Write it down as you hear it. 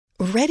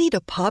Ready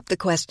to pop the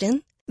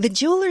question? The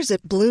jewelers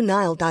at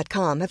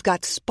BlueNile.com have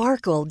got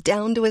sparkle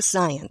down to a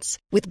science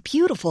with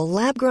beautiful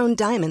lab-grown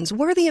diamonds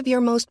worthy of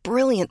your most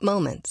brilliant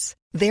moments.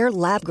 Their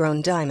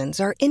lab-grown diamonds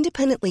are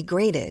independently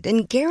graded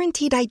and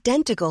guaranteed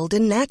identical to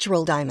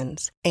natural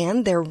diamonds,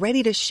 and they're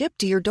ready to ship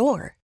to your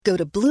door. Go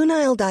to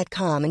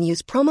BlueNile.com and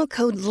use promo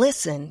code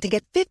LISTEN to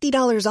get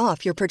 $50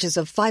 off your purchase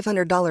of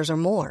 $500 or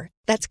more.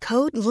 That's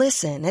code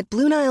LISTEN at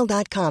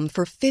BlueNile.com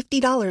for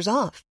 $50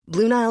 off.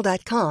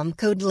 BlueNile.com,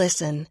 code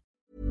LISTEN.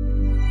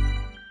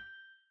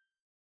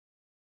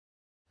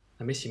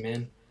 I miss you,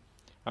 man.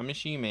 I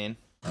miss you, man.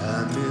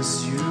 I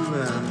miss you, man.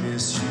 Do I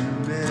miss you?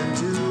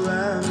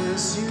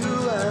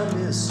 I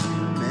miss you,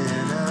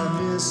 man. I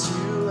miss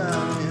you,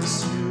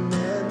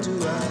 man.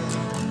 Do I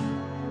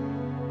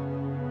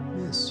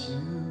miss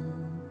you?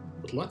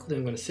 But luckily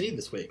I'm going to see you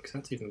this week, because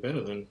that's even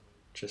better than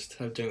just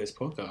doing this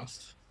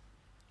podcast.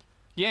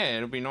 Yeah,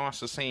 it'll be nice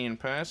to see you in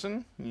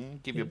person.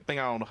 Give you a big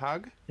old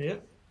hug. Yeah.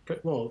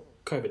 Well,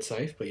 COVID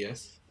safe, but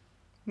yes.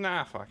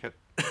 Nah, fuck it.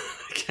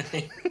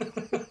 Okay.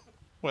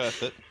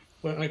 Worth it.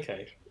 Well,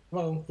 okay.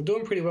 Well, we're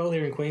doing pretty well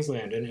here in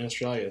Queensland and in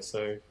Australia,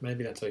 so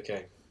maybe that's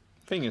okay.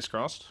 Fingers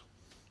crossed.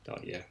 Oh,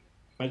 yeah.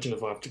 Imagine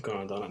if I've gone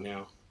and done it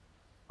now.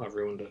 I've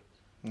ruined it.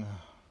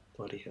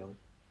 Bloody hell.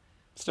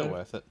 Still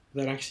worth it.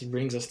 That actually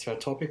brings us to our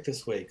topic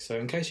this week. So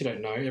in case you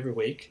don't know, every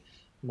week,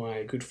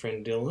 my good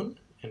friend Dylan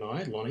and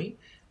I, Lonnie,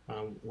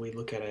 we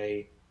look at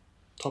a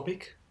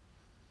topic,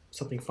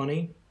 something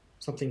funny,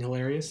 something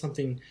hilarious,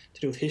 something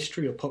to do with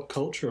history or pop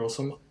culture or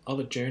some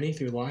other journey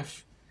through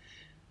life.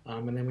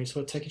 And then we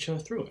sort of take each other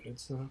through it.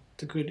 It's a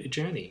good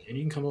journey. And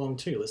you can come along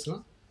too,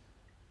 listener.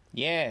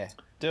 Yeah,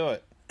 do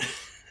it.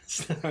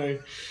 So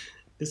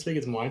this week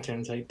it's my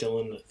turn to take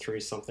Dylan through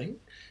something.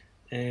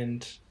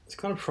 And it's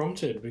kind of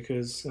prompted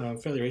because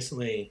fairly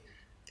recently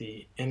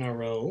the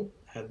NRL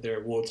had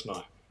their awards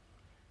night.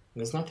 And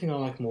there's nothing I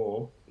like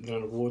more than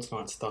an awards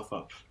night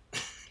stuff-up.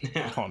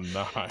 Now, Oh,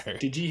 no.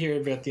 did you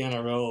hear about the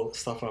NRL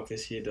stuff-up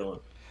this year,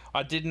 Dylan?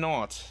 I did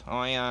not.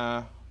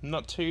 I'm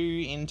not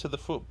too into the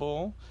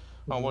football.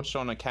 I watched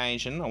on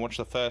occasion. I watched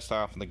the first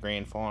half of the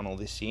grand final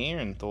this year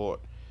and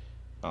thought,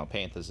 oh,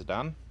 Panthers are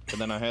done. But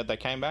then I heard they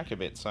came back a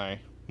bit, so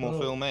more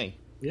fool me.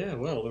 Yeah,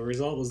 well, the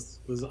result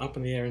was up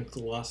in the air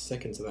until the last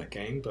seconds of that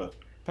game, but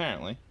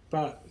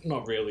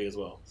not really as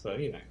well. So,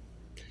 you know.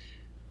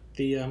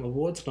 The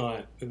awards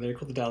night, they're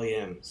called the Dally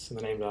M's, and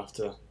they're named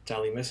after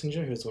Dally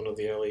Messenger, who's one of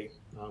the early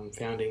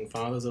founding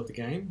fathers of the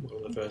game,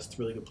 one of the first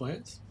really good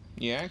players.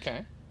 Yeah,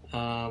 okay.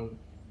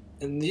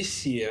 And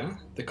this year,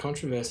 the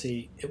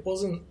controversy, it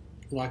wasn't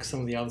like some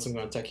of the others I'm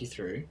going to take you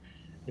through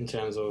in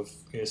terms of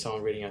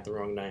someone reading out the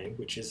wrong name,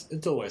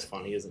 it's always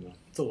funny, isn't it?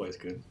 It's always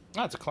good.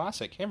 Oh, it's a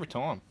classic, every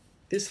time.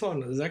 This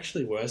one is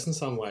actually worse in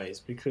some ways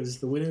because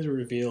the winners were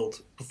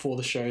revealed before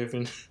the show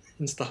even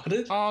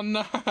started. Oh,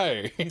 no.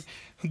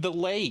 The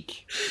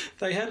leak.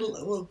 They had,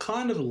 well,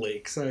 kind of a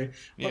leak. So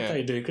what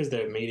they do, because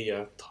they're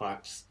media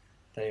types,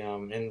 they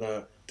and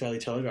the Daily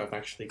Telegraph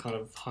actually kind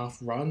of half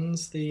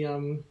runs the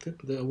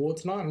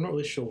awards night. I'm not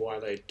really sure why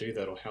they do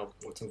that or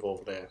what's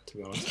involved there, to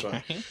be honest.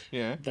 But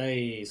Yeah.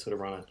 they sort of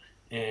run it.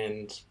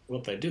 And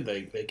what they do,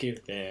 they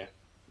give their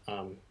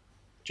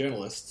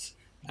journalists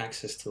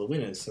access to the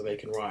winners so they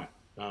can write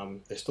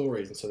their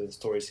stories, and so the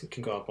stories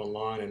can go up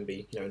online and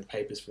be in the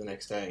papers for the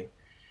next day.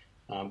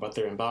 But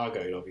they're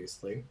embargoed,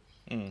 obviously.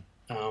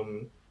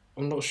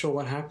 I'm not sure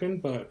what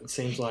happened, but it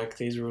seems like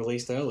these were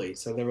released early.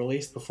 So they're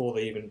released before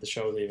the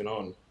show was even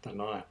on that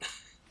night.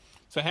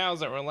 So how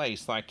is it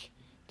released? Like,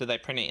 did they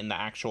print it in the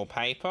actual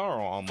paper or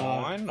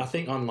online? I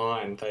think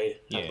online they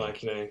have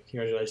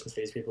congratulations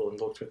to these people and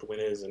looked at the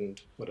winners and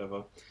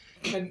whatever.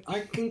 And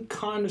I can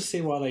kind of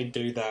see why they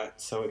do that,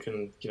 so it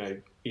can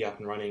be up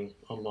and running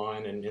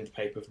online and in the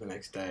paper for the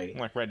next day.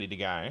 Like ready to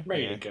go.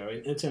 Ready to go.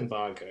 It's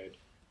embargoed.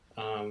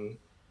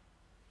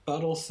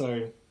 But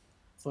also,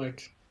 it's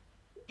like,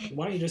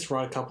 why don't you just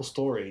write a couple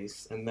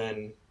stories and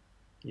then,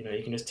 you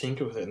can just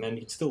tinker with it, and then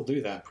you can still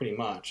do that pretty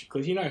much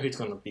because you know who's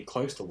going to be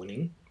close to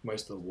winning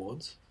most of the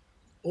awards.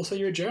 Also,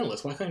 you're a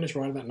journalist. Why can't you just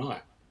write it that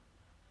night?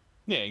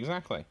 Yeah,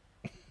 exactly.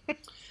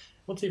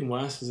 What's even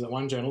worse is that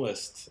one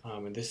journalist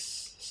in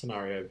this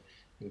scenario,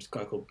 this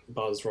guy called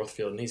Buzz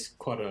Rothfield, and he's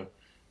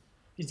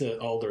an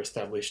older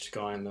established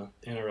guy in the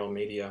NRL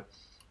media.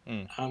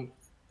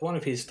 One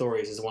of his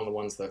stories is one of the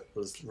ones that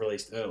was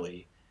released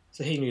early,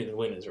 so he knew the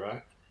winners,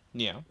 right?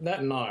 Yeah.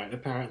 That night,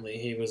 apparently,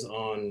 he was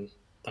on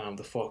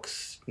the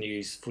Fox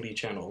News footy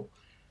channel,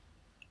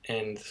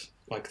 and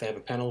they have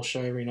a panel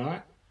show every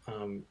night,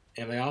 and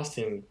they asked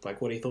him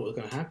what he thought was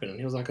going to happen, and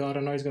he was like, I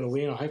don't know who's going to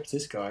win, I hope it's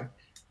this guy.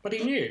 But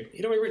he knew.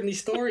 He'd already written his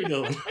story,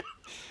 Dylan.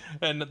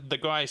 And the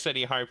guy said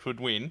he hoped would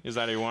win. Is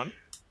that who won?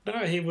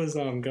 No, he was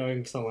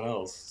going for someone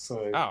else.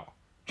 So all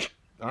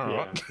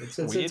right.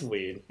 It's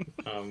weird.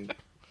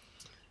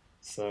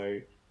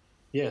 So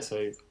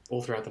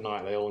all throughout the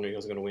night, they all knew he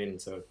was going to win,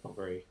 so it's not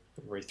very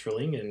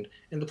thrilling. And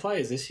the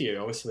players this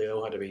year, obviously, they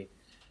all had to be...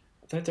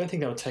 I don't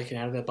think they were taken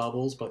out of their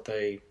bubbles, but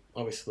they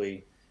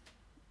obviously...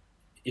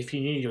 If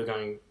you knew you were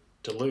going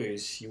to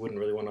lose, you wouldn't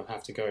really want to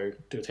have to go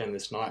to attend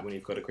this night when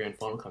you've got a grand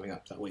final coming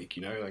up that week.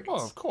 You know, like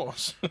Oh, of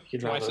course.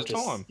 you'd rather Waste of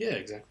just time. yeah,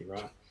 exactly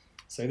right.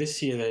 So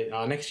this year,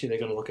 next year they're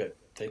going to look at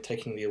they're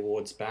taking the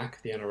awards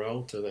back, the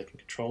NRL, so they can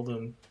control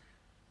them.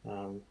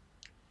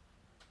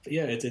 But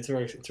yeah, it's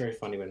very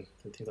funny when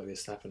things like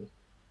this happen.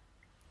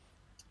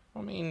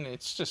 I mean,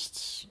 it's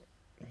just...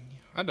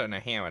 I don't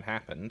know how it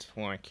happened.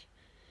 Like,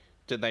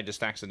 did they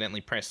just accidentally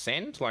press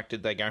send? Like,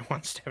 did they go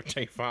one step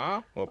too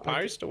far? Or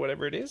post, or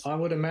whatever it is? I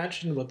would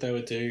imagine what they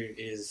would do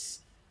is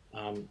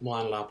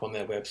line it up on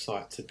their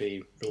website to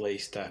be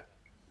released at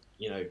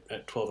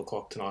 12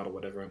 o'clock tonight or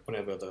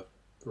whenever the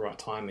right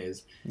time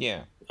is.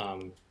 Yeah.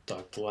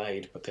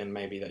 Delayed, but then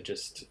maybe that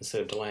just,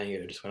 instead of delaying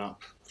it just went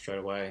up straight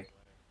away.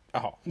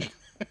 Oh.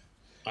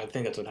 I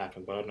think that's what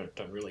happened, but I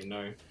don't really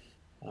know.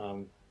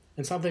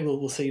 And something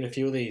we'll see in a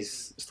few of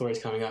these stories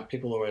coming up.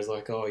 People are always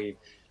like,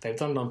 they've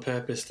done it on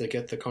purpose to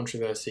get the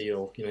controversy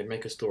or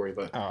make a story.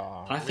 But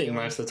I think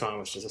most of the time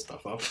it's just a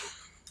stuff up.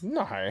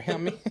 No, I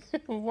mean,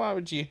 why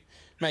would you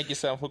make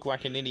yourself look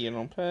like an idiot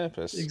on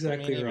purpose?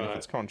 Exactly I mean, even right. if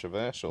it's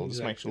controversial, it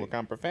just makes you look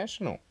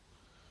unprofessional.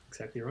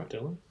 Exactly right,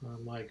 Dylan.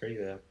 I agree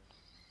there.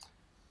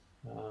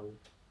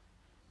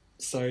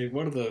 So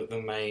what are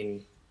the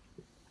main...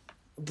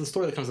 The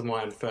story that comes to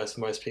mind first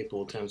for most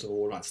people in terms of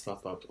all that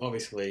stuff up,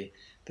 obviously,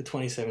 the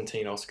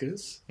 2017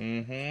 Oscars.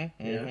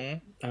 Mm-hmm. Yeah.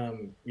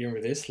 You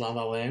remember this? La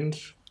La Land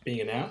being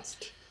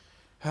announced?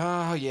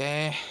 Oh,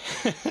 yeah.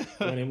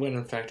 when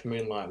in fact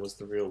Moonlight was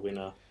the real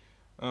winner.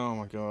 Oh,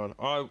 my God.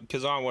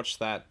 Because I watched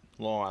that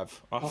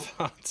live. I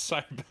felt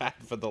so bad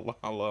for the La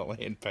La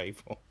Land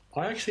people.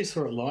 I actually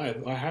saw it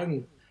live.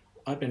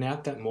 I'd been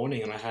out that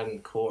morning and I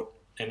hadn't caught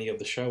any of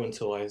the show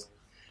until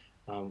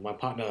my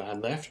partner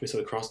had left. We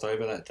sort of crossed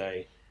over that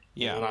day.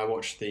 Yeah. And I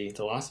watched the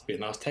last bit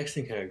and I was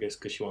texting her just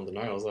because she wanted to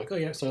know. I was like, oh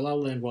yeah, so La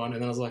La Land won.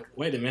 And then I was like,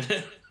 wait a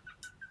minute.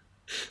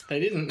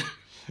 They didn't.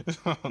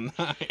 Oh,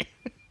 no.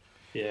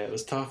 Yeah, it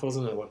was tough,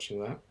 wasn't it,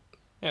 watching that?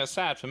 Yeah, it was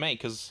sad for me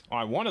because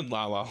I wanted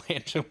La La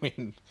Land to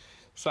win.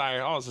 So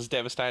I was as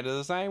devastated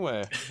as they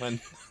were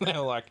when they were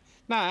like,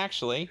 no,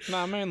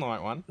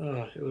 Moonlight won.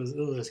 Oh, it was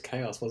just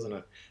chaos, wasn't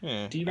it?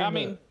 Yeah. Do you remember?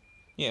 I mean,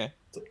 yeah.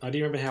 Do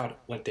you remember how it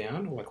went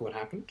down, or like what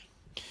happened?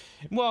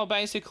 Well,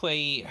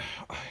 basically,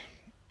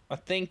 I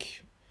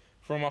think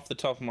from off the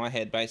top of my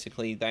head,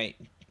 basically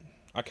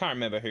I can't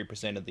remember who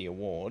presented the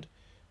award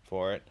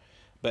for it,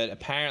 but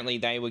apparently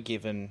they were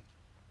given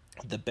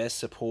the best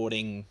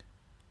supporting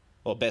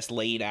or best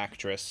lead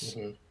actress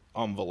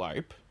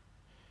envelope,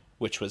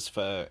 which was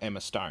for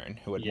Emma Stone,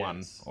 who had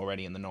won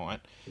already in the night.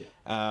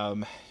 Yeah.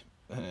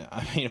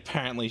 I mean,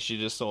 apparently she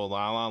just saw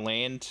La La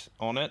Land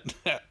on it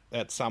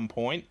at some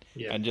point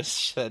and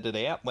just said it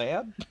out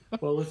loud.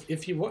 Well,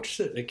 if you watched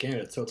it again,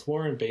 it's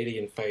Warren Beatty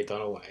and Faye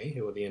Dunaway,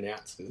 who are the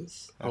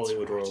announcers,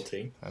 Hollywood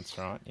royalty. That's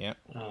right, yeah.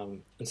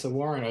 And so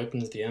Warren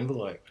opens the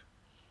envelope,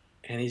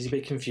 and he's a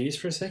bit confused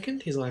for a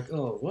second. He's like,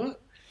 oh, what?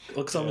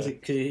 Looks obviously,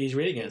 cause he's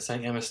reading it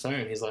saying Emma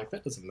Stone. He's like,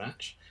 that doesn't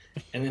match.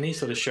 And then he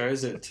sort of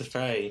shows it to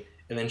Faye,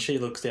 and then she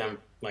looks down,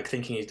 like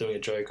thinking he's doing a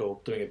joke or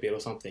doing a bit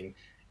or something,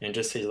 and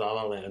just sees La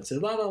La Land and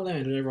says La La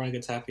Land, and everyone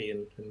gets happy,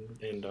 and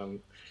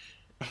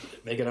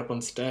they get up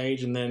on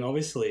stage, and then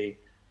obviously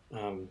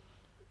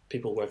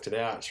people worked it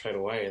out straight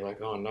away,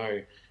 like, oh no.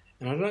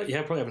 And I don't know, you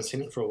probably haven't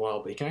seen it for a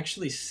while, but you can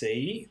actually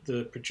see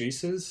the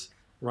producers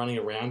running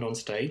around on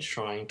stage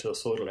trying to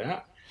sort it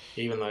out,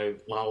 even though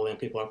La La Land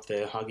people up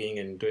there hugging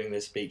and doing their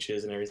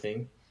speeches and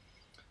everything.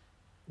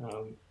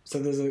 So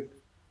there's a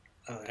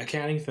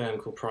accounting firm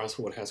called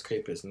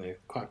PricewaterhouseCoopers, and they're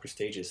quite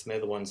prestigious, and they're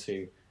the ones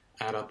who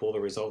add up all the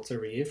results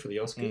every year for the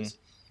Oscars.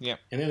 Yeah.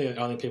 And they're the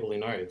only people who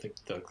know, the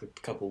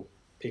couple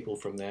people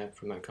from that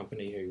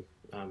company who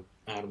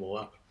add them all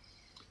up.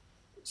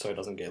 So it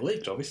doesn't get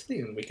leaked, obviously,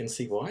 and we can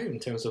see why. In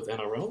terms of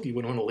NRL, you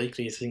wouldn't want to leak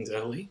these things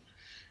early.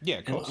 Yeah,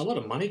 of course. And a lot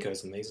of money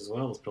goes in these as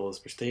well, as well as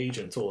prestige,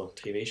 and it's all a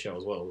TV show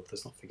as well,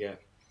 let's not forget.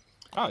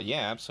 Oh,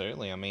 yeah,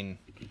 absolutely. I mean,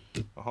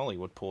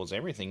 Hollywood pours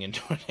everything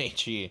into it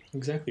each year.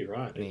 Exactly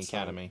right. In the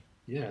Academy.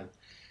 Yeah.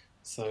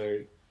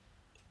 So,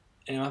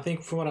 and I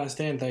think from what I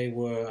understand, they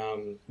were,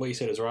 what you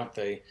said is right,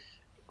 they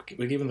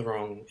were given the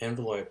wrong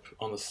envelope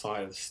on the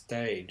side of the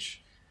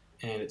stage,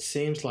 and it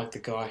seems like the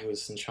guy who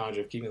was in charge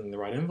of giving the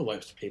right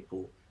envelopes to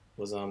people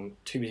was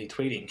too busy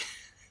tweeting.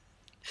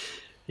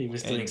 He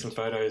was doing some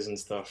photos and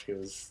stuff.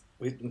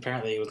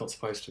 Apparently he was not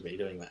supposed to be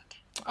doing that.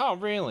 Oh,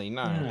 really?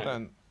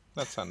 No.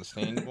 That's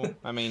understandable.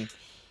 I mean,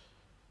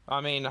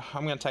 I'm going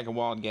to take a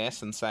wild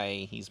guess and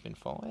say he's been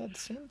fired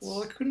since.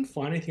 Well, I couldn't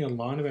find anything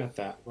online about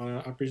that.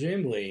 Well,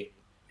 presumably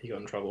he got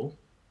in trouble.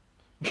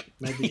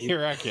 Maybe you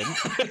reckon?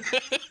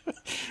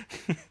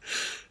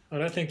 I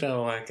don't think they were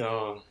like,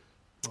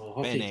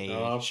 Benny,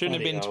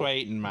 shouldn't have been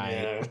tweeting,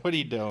 mate. Yeah. What are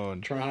you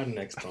doing? Try harder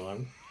next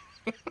time.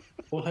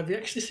 Well, have you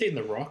actually seen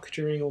The Rock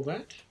during all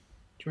that? Do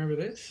you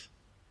remember this?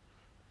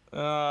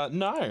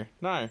 No.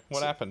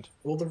 What happened?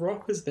 Well, The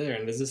Rock was there,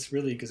 and there's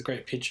a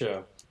great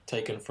picture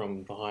taken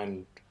from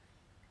behind,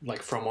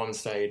 like from on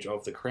stage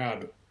of the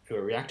crowd who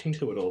are reacting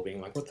to it all,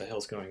 being like, what the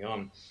hell's going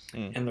on?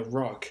 And The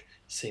Rock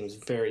seems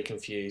very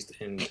confused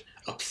and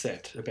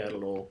upset about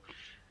it all.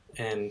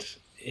 And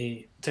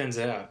he turns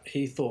out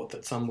he thought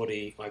that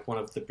somebody, like one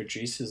of the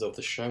producers of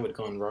the show, had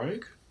gone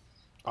rogue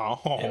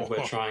and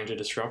were trying to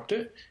disrupt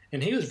it.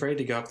 And he was ready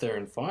to go up there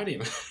and fight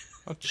him.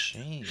 Oh,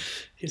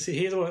 jeez.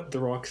 Here's what The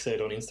Rock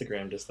said on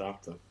Instagram just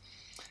after.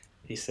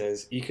 He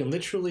says, "You can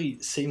literally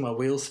see my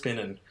wheels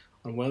spinning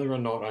on whether or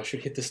not I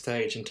should hit the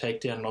stage and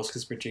take down an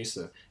Oscars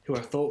producer who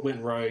I thought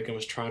went rogue and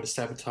was trying to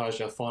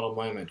sabotage our final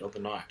moment of the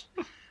night,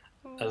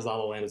 as La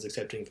La Land is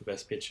accepting for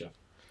Best Picture.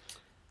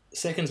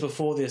 Seconds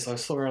before this, I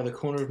saw out of the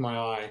corner of my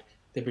eye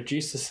the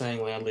producer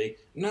saying loudly,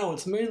 'No,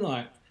 it's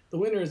Moonlight. The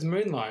winner is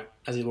Moonlight,'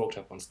 as he walked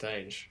up on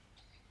stage."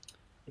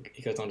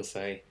 He goes on to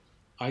say,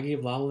 "I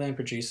give La La Land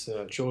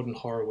producer Jordan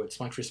Horowitz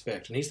much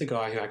respect," and he's the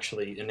guy who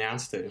actually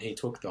announced it, and he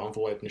took the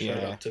envelope and showed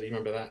it up to. You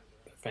remember that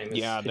famous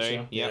picture? I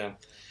do. Yeah.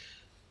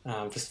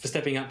 For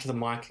stepping up to the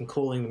mic and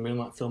calling the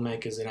Moonlight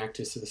filmmakers and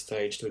actors to the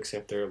stage to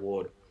accept their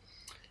award.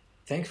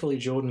 "Thankfully,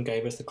 Jordan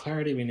gave us the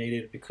clarity we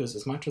needed because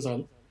as much as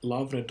I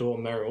love and adore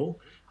Meryl,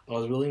 I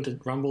was willing to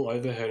rumble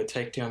over her to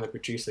take down the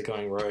producer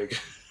going rogue."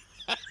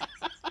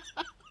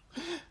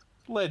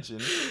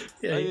 Legend.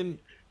 Yeah, I mean,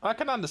 I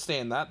can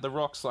understand that. The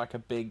Rock's like a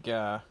big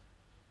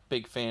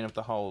fan of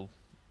the whole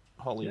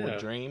Hollywood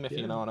dream, if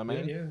you know what I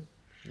mean.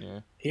 Yeah.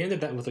 He ended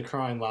that with a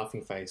crying,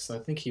 laughing face. I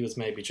think he was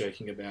maybe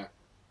joking about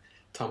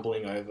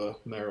tumbling over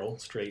Meryl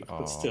Streep,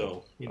 but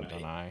still, I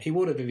don't know. He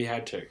would have if he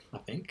had to, I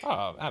think.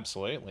 Oh,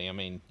 absolutely. I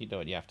mean, you do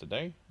what you have to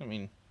do. I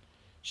mean,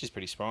 she's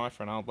pretty spry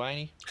for an old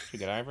lady. She'll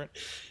get over it.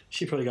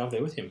 She'd probably go up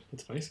there with him,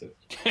 let's face it.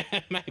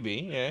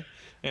 Maybe,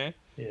 yeah.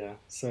 Yeah,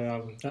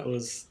 so that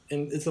was...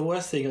 And it's the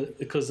worst thing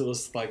because it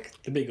was, like,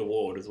 the big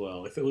award as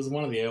well. If it was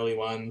one of the early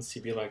ones,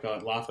 you'd be like, oh,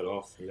 I'd laugh it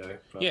off, you know.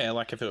 But, yeah,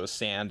 like if it was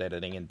sound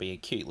editing, it'd be a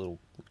cute little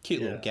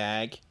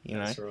gag, you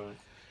know. That's right.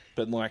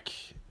 But, like...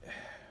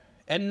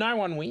 And no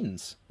one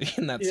wins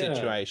in that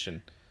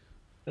situation.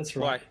 That's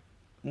right. Like,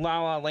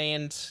 La La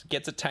Land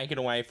gets it taken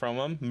away from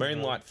them.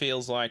 Moonlight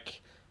feels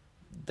like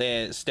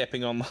they're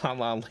stepping on La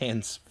La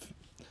Land's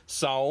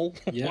soul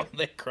while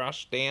they're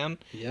crushed down.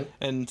 Yep.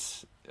 And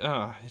it's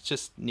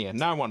just,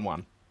 no one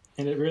won.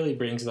 And it really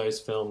brings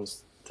those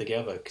films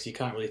together because you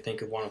can't really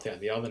think of one without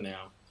the other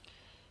now.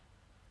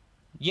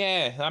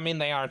 Yeah, I mean,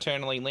 they are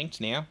eternally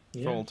linked now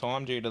for all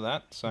time due to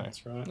that. So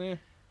that's right. Yeah.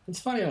 It's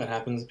funny how it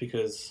happens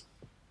because...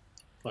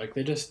 Like,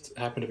 there just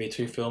happen to be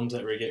two films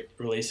that get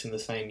released in the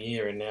same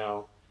year, and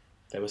now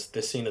they're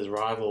seen as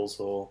rivals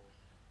or,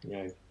 you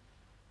know,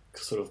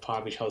 sort of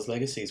part of each other's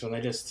legacies, when they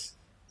just,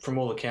 from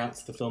all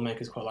accounts, the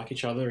filmmakers quite like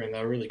each other, and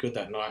they were really good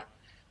that night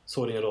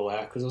sorting it all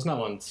out, because it was no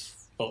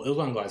one's fault. It was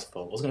one guy's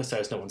fault. I was going to say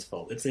it's no one's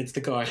fault. It's the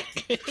guy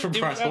from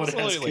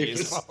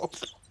PricewaterhouseCoopers.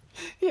 Fault.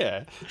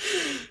 Yeah.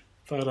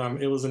 But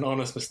it was an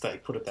honest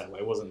mistake, put it that way.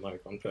 It wasn't,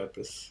 like, on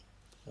purpose.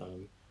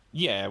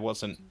 Yeah, it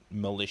wasn't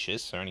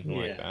malicious or anything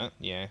like that.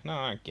 Yeah, no,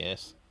 I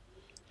guess.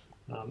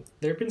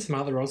 There have been some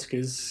other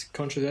Oscars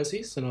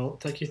controversies, and I'll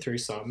take you through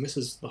some. This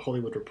is the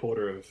Hollywood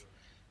Reporter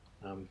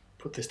have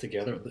put this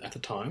together at the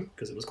time,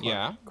 because it was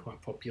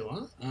quite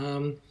popular.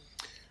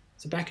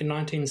 So back in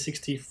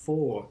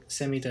 1964,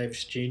 Sammy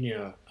Davis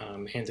Jr.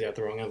 Handed out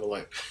the wrong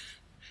envelope.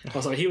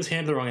 He was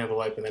handed the wrong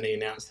envelope, and then he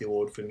announced the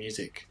award for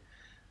music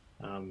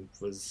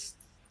was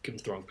given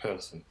to the wrong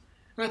person.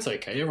 And that's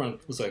okay. Everyone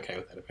was okay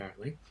with that,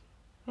 apparently.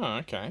 Oh,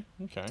 okay.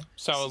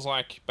 So it was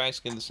like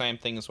basically the same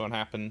thing as what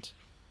happened.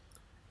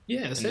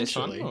 Yeah,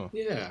 essentially.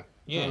 Yeah.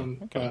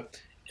 Okay. But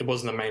it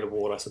wasn't the main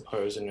award, I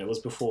suppose, and it was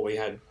before we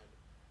had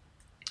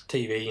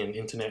TV and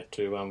internet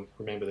to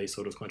remember these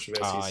sort of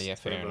controversies. Oh, yeah,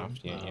 fair enough.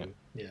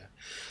 Yeah.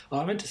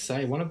 I meant to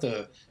say one of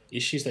the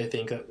issues they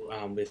think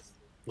with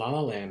La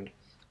La Land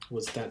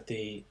was that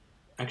the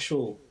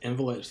actual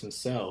envelopes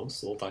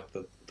themselves, or like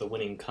the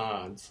winning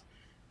cards.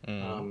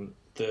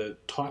 The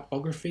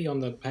typography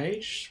on the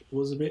page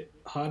was a bit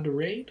hard to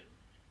read.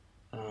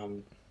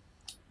 And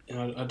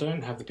I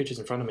don't have the pictures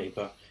in front of me,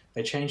 but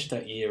they changed it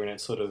that year, and it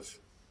sort of,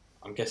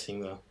 I'm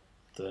guessing the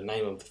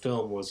name of the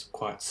film was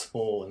quite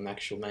small, and the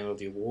actual name of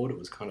the award, it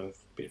was kind of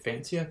a bit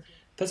fancier.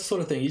 That's the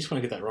sort of thing, you just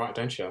want to get that right,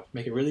 don't you?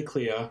 Make it really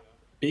clear,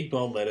 big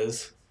bold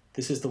letters,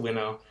 this is the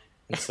winner.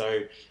 And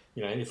so,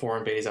 you know, if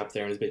Warren Beatty's up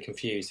there and is a bit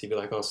confused, he'd be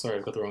like, oh, sorry,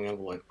 I've got the wrong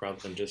envelope,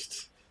 rather than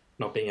just...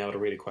 not being able to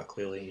read it quite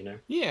clearly, you know?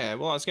 Yeah,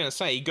 well, I was going to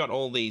say, you got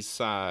all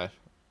these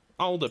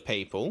older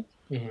people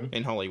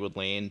in Hollywood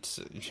land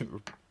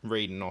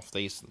reading off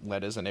these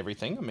letters and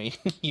everything. I mean,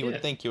 you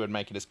would think you would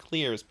make it as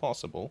clear as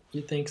possible.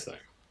 You'd think so.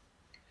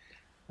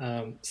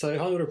 So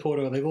Hollywood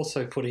Reporter, they've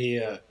also put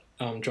here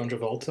John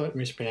Travolta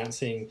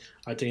mispronouncing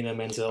Idina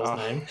Menzel's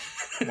name.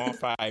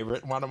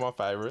 One of my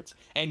favourites.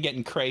 And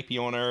getting creepy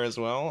on her as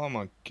well. Oh,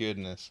 my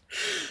goodness.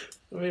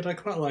 I mean, I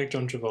quite like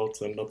John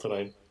Travolta, not that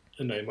I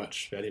know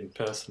much about him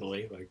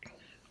personally.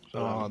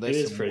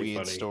 There's some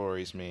weird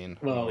stories, man.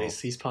 Well,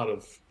 he's part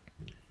of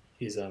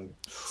his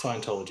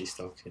Scientology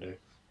stuff, you know.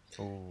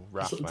 Oh,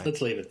 rough, mate.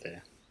 Let's leave it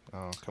there.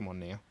 Oh, come on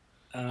now.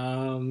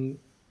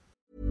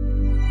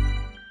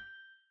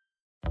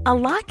 A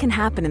lot can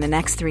happen in the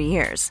next 3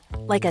 years.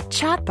 Like a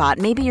chatbot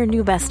may be your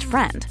new best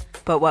friend.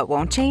 But what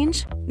won't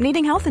change?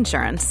 Needing health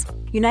insurance.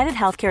 United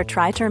Healthcare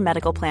Tri-Term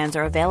Medical Plans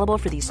are available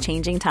for these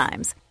changing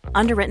times.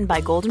 Underwritten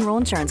by Golden Rule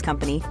Insurance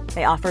Company,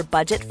 they offer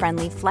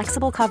budget-friendly,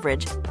 flexible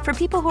coverage for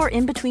people who are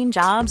in between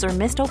jobs or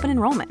missed open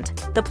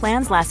enrollment. The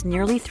plans last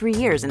nearly 3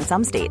 years in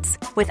some states,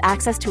 with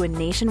access to a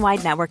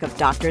nationwide network of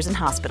doctors and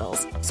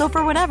hospitals. So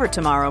for whatever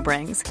tomorrow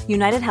brings,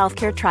 United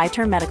Healthcare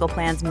Tri-Term Medical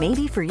Plans may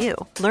be for you.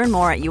 Learn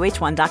more at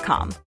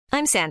uh1.com.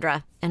 I'm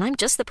Sandra, and I'm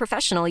just the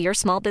professional your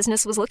small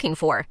business was looking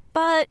for.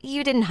 But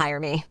you didn't hire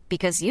me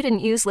because you didn't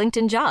use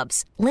LinkedIn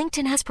Jobs.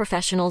 LinkedIn has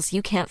professionals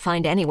you can't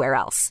find anywhere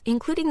else,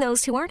 including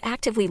those who aren't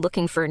actively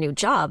looking for a new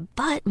job,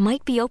 but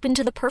might be open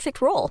to the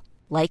perfect role,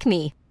 like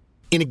me.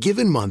 In a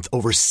given month,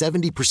 over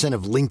 70%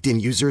 of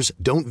LinkedIn users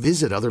don't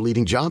visit other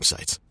leading job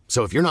sites.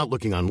 So if you're not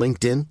looking on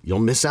LinkedIn, you'll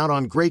miss out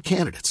on great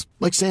candidates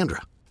like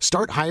Sandra.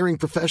 Start hiring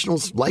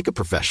professionals like a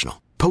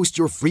professional. Post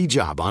your free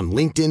job on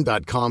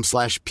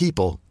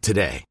linkedin.com/people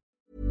today.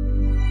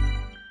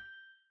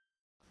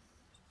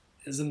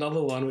 There's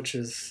another one which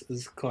is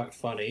quite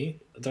funny.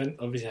 I don't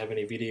obviously have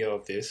any video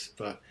of this,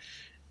 but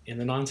in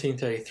the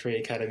 1933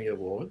 Academy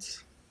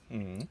Awards,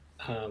 they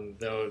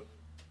were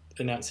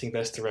announcing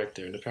Best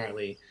Director, and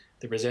apparently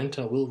the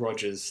presenter, Will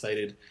Rogers,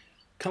 stated,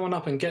 "Come on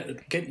up and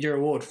get your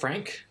award,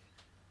 Frank."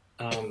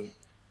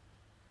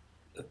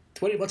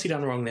 What's he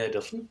done wrong there,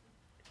 Dylan?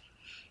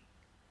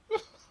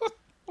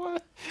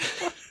 What?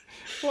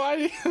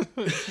 Why?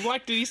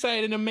 Like, did he say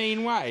it in a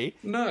mean way?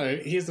 No,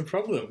 here's the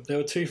problem. There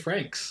were two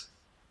Franks.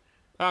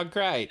 Oh,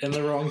 great. And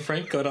the wrong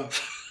Frank got up.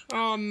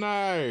 Oh,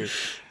 no.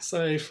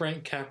 So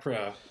Frank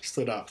Capra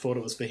stood up, thought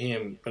it was for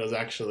him, but it was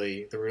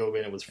actually, the real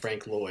winner was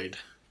Frank Lloyd.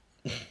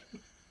 You'd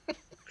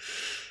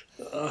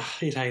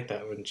hate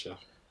that, wouldn't you?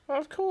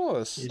 Of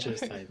course. You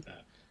just hate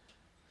that.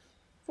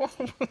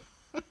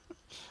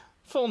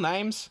 Full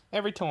names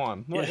every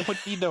time. What are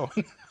you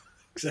doing?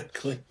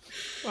 Exactly.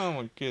 Oh,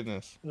 my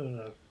goodness.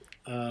 And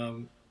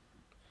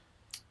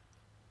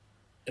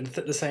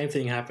the same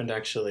thing happened,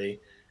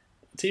 actually.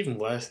 It's even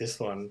worse, this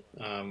one.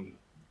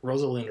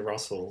 Rosalind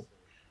Russell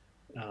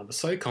was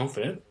so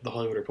confident, The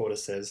Hollywood Reporter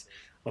says,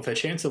 of her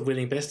chance of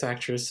winning Best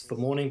Actress for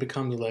Morning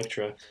Become Your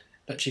Lecturer,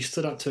 that she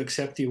stood up to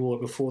accept the award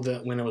before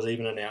the winner was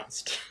even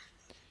announced.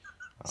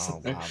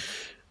 Oh, wow.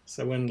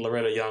 So when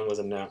Loretta Young was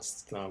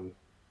announced,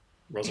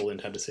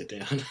 Rosalind had to sit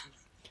down.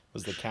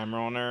 Was the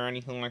camera on her or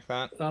anything like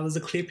that? There's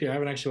a clip here. I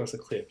haven't actually watched the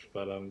clip,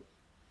 but I'm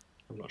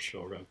not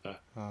sure about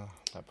that. Oh,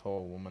 that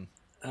poor woman.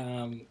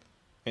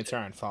 It's her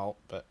own fault,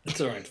 but... It's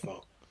her own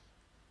fault.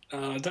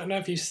 I don't know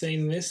if you've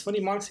seen this. Well,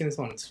 you might have seen this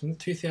one. It's from the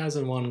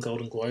 2001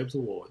 Golden Globes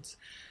Awards.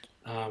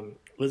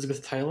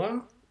 Elizabeth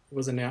Taylor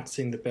was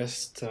announcing the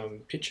Best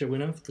Picture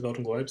winner for the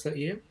Golden Globes that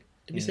year.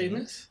 Have you seen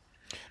this?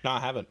 No, I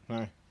haven't,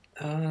 no.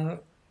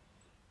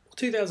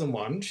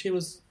 2001, she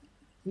was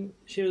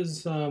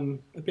a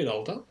bit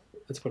older,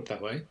 let's put it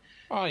that way.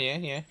 Oh,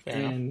 yeah, fair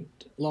enough. And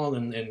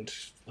long and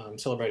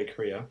celebrated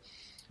career.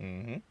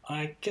 Mm-hmm.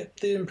 I get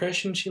the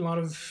impression she might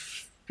have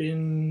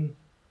been...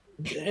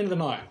 At the end of the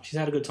night, she's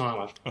had a good time,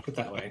 I'll put it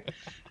that way.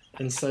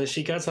 And so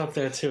she goes up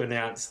there to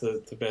announce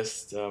the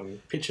best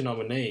picture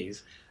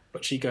nominees,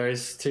 but she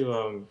goes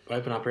to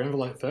open up her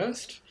envelope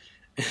first,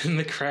 and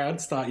the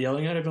crowd start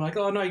yelling at her, be like,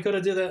 "Oh no, you got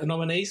to do the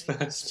nominees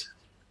first."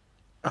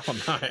 Oh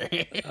no!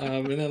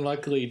 And then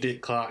luckily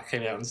Dick Clark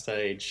came out on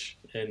stage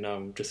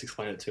and just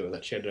explained it to her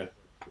that she had to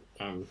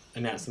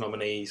announce the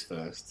nominees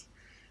first.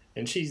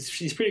 And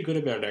she's pretty good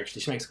about it,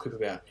 actually. She makes a quip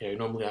about,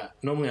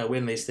 normally I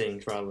win these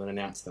things rather than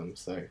announce them,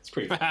 so it's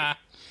pretty funny.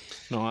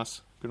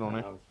 Nice. Good on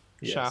her.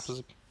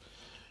 Yes.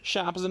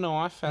 Sharp as a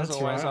knife, as That's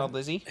always, right. old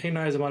Lizzie. Who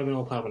knows, it might have been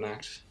all part of an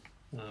act.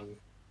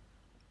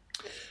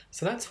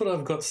 So that's what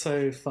I've got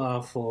so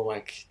far for,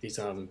 like, these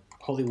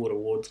Hollywood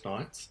Awards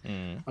nights.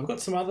 I've got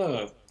some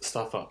other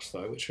stuff-ups,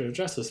 though, which are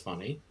just as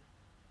funny.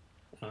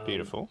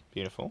 Beautiful.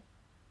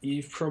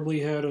 You've probably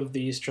heard of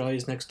the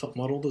Australia's Next Top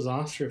Model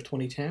disaster of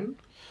 2010.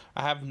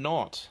 I have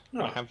not.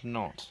 Oh. I have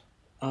not.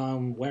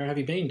 Where have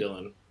you been,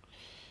 Dylan?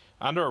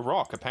 Under a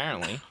rock,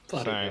 apparently.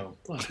 Bloody hell,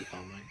 mate.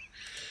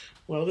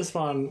 Well, this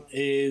one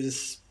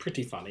is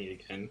pretty funny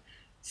again.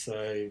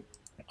 So,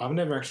 I've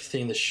never actually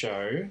seen the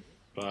show,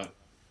 but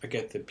I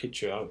get the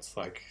picture. It's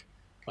like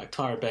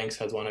Tyra Banks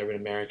has one over in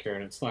America,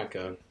 and it's like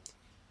a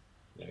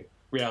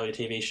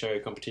reality TV show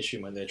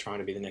competition where they're trying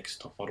to be the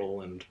next top model,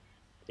 and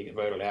they get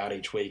voted out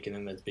each week, and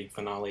then there's a big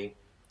finale.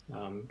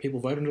 People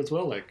voted as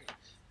well. Like,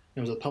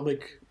 there was a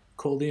public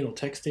called in or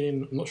texted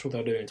in. I'm not sure what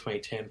they'll do in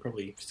 2010.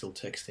 Probably still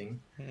texting.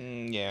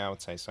 Yeah, I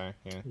would say so.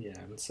 Yeah. Yeah,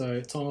 and so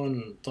it's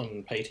on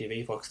pay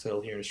TV,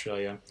 Foxtel here in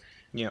Australia.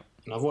 Yep.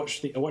 And I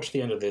watched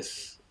the end of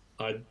this.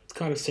 I'd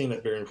kind of seen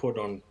that being reported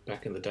on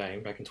back in the day,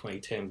 back in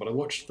 2010. But I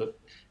watched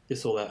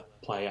all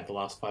that play out the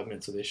last 5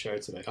 minutes of this show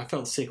today. I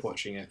felt sick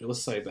watching it. It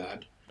was so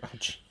bad. Oh,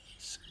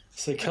 jeez.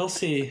 So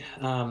Kelsey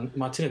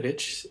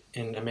Martinovich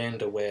and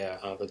Amanda Ware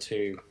are the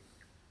two,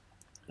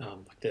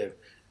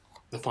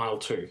 the final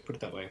two, put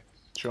it that way.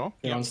 Sure.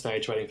 They're on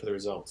stage waiting for the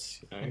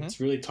results. It's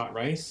a really tight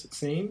race, it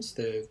seems.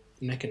 They're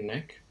neck and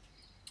neck.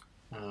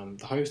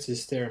 The host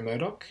is Sarah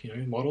Murdoch,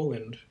 model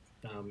and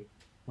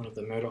one of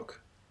the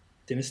Murdoch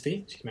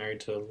dynasty. She's married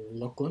to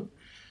Lachlan.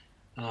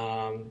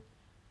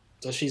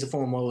 So she's a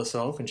former model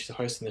herself, and she's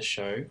hosting this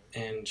show,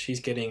 and she's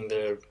getting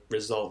the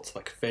results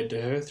like fed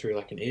to her through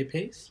like an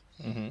earpiece.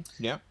 Mm-hmm.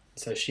 Yeah.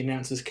 So she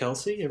announces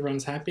Kelsey.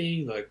 Everyone's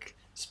happy, like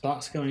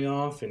sparks going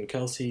off, and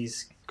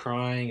Kelsey's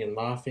crying and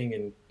laughing,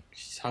 and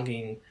she's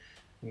hugging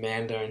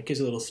Amanda and gives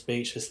a little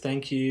speech. Says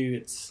thank you.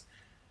 It's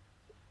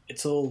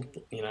all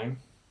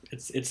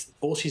It's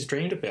all she's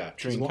dreamed about.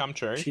 Dream come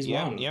true. She's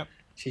won. won. Yep.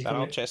 She's that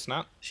old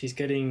chestnut. She's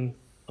getting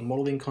a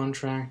modelling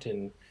contract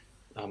and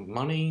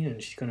money,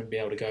 and she's going to be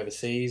able to go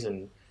overseas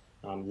and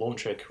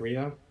launch her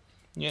career.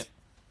 Yep.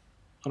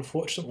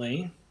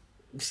 Unfortunately,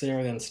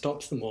 Sarah then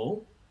stops them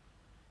all,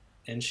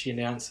 and she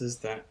announces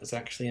that it's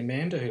actually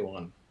Amanda who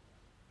won.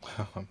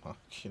 Oh my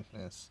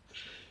goodness.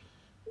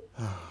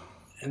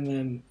 And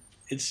then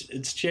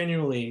it's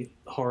genuinely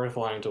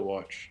horrifying to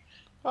watch.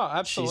 Oh,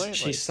 absolutely.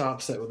 She's so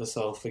upset with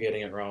herself for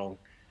getting it wrong.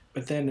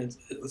 But then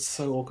it's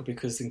so awkward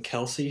because then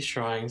Kelsey's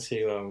trying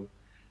to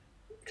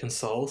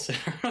console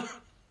Sarah.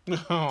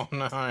 Oh,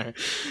 no.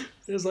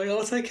 It's like,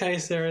 it's okay,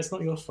 Sarah. It's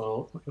not your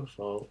fault. Not your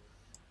fault.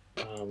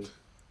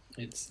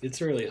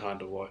 It's really hard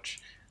to watch.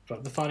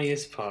 But the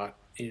funniest part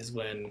is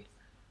when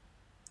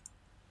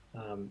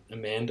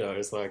Amanda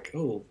is like,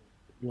 oh,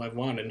 well, I've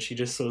won. And she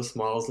just sort of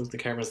smiles, looks at the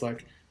camera, is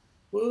like,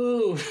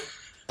 woo!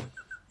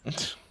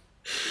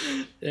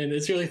 And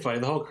it's really funny.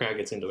 The whole crowd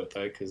gets into it,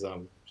 though, because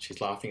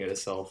she's laughing at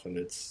herself, and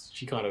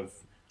she kind of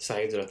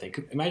saves it, I think.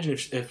 Imagine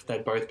if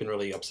they'd both been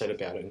really upset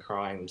about it and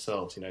crying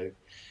themselves,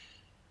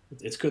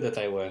 It's good that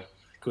they were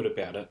good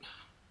about it.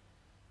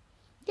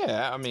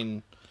 Yeah, I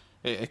mean,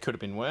 it could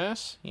have been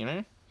worse,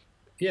 Yeah,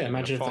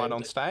 imagine if fight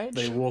on stage.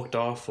 They walked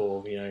off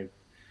or,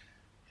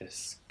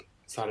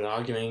 started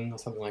arguing or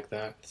something like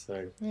that.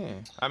 So yeah,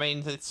 I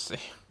mean,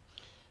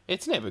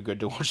 it's never good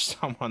to watch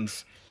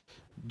someone's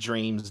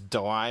dreams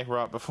die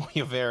right before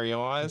your very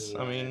eyes. No,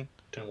 I mean,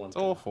 don't want it's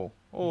that. awful.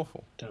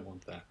 Don't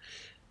want that.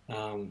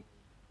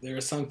 There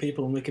are some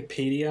people on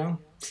Wikipedia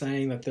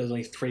saying that there's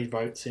only 3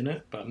 votes in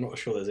it, but I'm not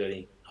sure there's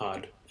any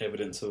hard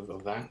evidence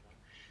of that.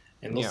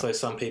 And also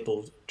some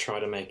people try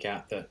to make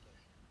out that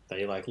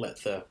they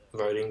let the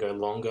voting go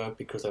longer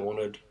because they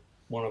wanted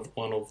one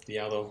of the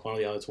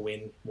other to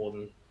win more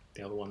than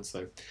the other one.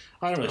 So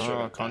I'm not really sure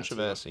about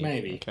controversy. That.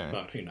 Maybe, okay.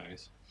 But who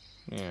knows?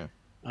 Yeah.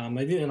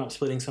 They did end up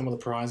splitting some of the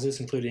prizes,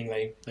 including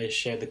they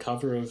shared the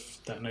cover of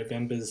that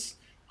November's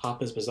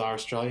Harper's Bazaar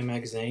Australia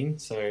magazine.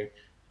 So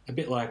a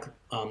bit like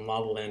La La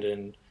Land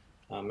and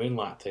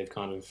Moonlight, they've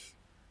kind of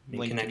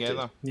been linked connected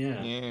together.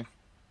 Yeah.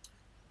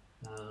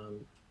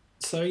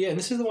 And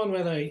this is the one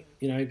where they,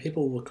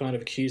 people were kind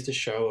of accused the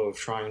show of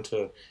trying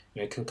to,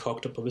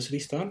 concoct a publicity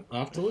stunt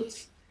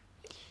afterwards.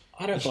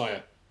 I don't buy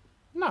it.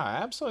 No,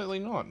 absolutely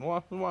not.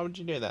 Why would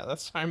you do that?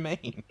 That's so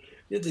mean.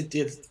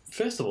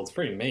 First of all, it's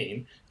pretty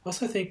mean. I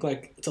also think,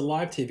 it's a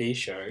live TV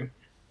show,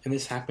 and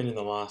this happened in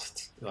the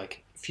last,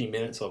 few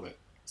minutes of it.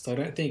 So I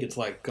don't think it's,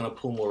 going to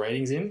pull more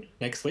ratings in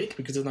next week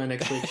because there's no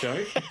next week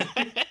show.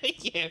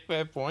 Yeah,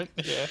 fair point.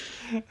 Yeah.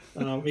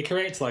 It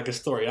creates, a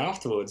story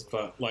afterwards,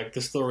 but,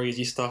 the story is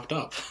you stuffed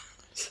up.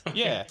 So,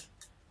 yeah.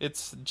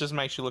 It just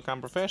makes you look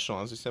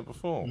unprofessional, as you said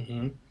before.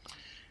 Mm-hmm.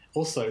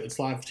 Also, it's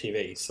live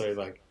TV,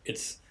 so,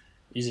 it's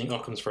using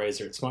Occam's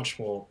razor. It's much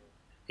more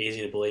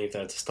easy to believe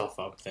that it's a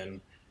stuff-up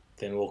than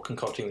all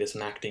concocting this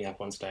and acting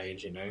up on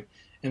stage, And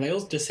they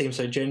all just seem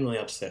so genuinely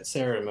upset.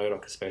 Sarah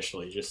Murdoch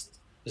especially, just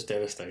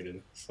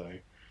devastated. So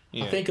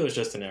yeah. I think it was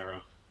just an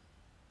error.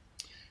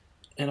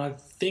 And I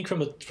think from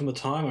the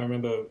time I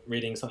remember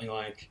reading something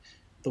like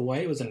the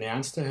way it was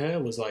announced to her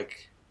was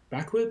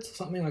backwards or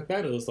something like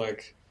that. It was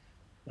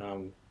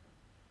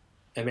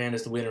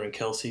Amanda's the winner and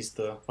Kelsey's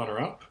the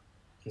runner-up.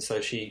 And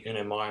so she, in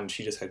her mind,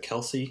 she just had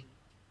Kelsey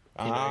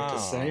to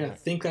say. I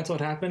think that's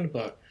what happened,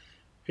 but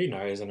who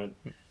knows? And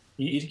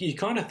you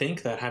kind of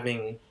think that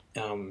having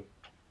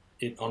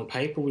it on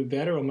paper would be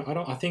better.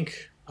 I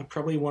think I'd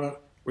probably want it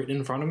written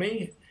in front of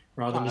me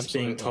rather than just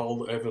being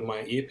told over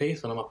my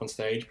earpiece when I'm up on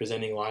stage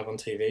presenting live on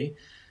TV.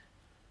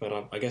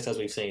 But I guess as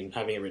we've seen,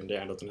 having it written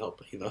down doesn't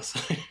help either. So.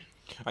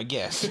 I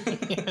guess.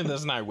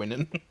 There's no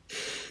winning.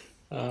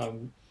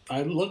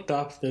 I looked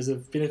up, there's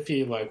been a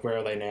few Where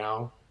Are They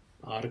Now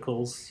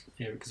articles,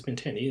 because it's been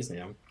 10 years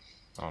now.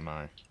 Oh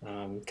no.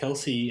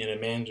 Kelsey and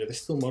Amanda, they're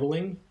still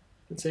modelling,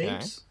 it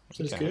seems, which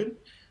is good.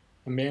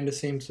 Amanda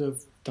seems to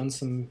have done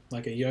some,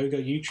 a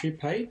yoga YouTube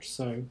page,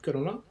 so good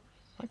on her.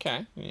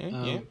 Okay,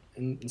 yeah.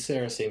 And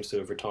Sarah seems to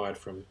have retired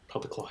from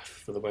public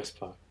life for the most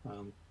part.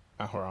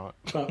 All right.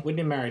 But when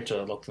you're married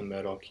to Lachlan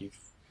Murdoch, you've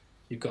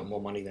got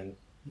more money than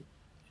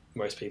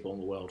most people in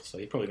the world, so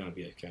you're probably going to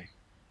be okay.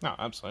 No,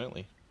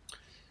 absolutely.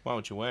 Why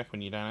would you work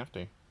when you don't have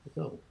to?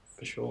 Well,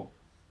 for sure.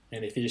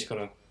 And if you're just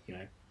going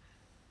to,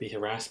 be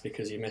harassed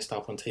because you messed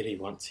up on TV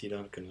once, you're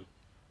not going to...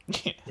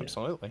 Yeah,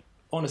 absolutely.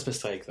 Honest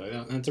mistake, though.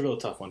 And it's a real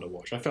tough one to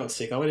watch. I felt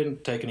sick. I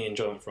didn't take any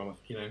enjoyment from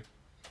it,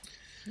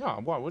 No,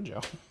 why would you?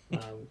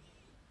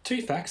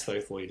 2 facts, though,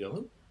 for you,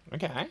 Dylan.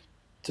 Okay.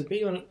 to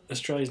be on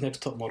Australia's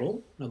Next Top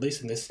Model, at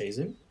least in this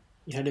season,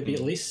 you had to be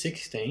at least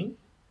 16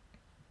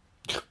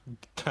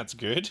 That's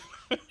good.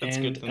 That's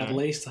and good to know. at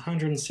least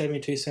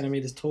 172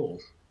 centimetres tall.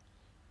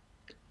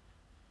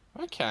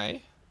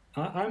 Okay.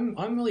 I'm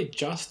really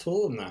just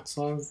taller than that,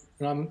 so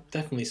I'm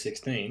definitely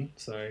 16,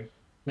 so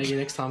maybe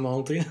next time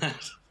I'll do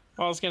that.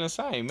 I was going to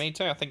say, me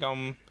too. I think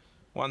I'm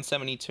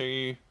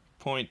 172.2,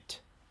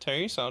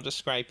 so I'll just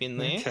scrape in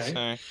there. Okay.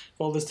 So,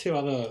 Well, there's two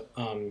other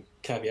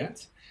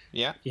caveats.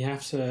 yeah. You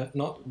have to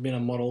not been a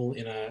model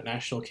in a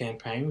national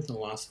campaign within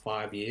the last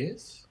 5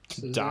 years.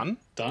 So is Done.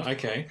 that- Done,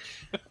 okay.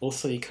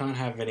 Also, you can't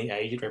have any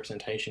agent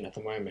representation at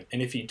the moment.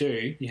 And if you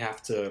do, you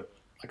have to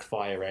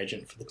fire your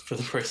agent for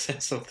the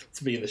process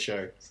to be in the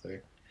show. So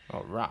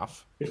Oh,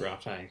 rough. bit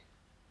rough, eh?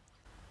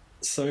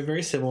 So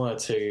very similar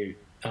to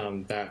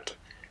that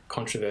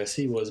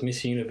controversy was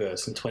Miss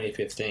Universe in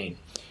 2015.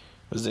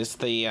 Was this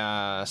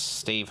the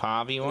Steve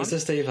Harvey one? It's the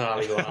Steve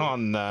Harvey one. Oh,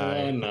 no.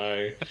 Oh,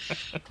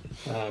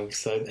 no.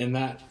 So in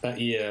that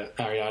year,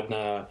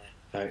 Ariadna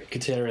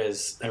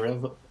Gutierrez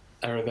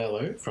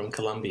Arevalo from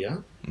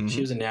Colombia,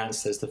 she was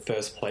announced as the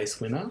first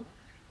place winner.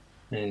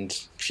 And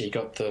she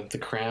got the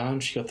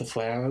crown, she got the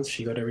flowers,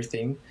 she got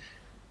everything.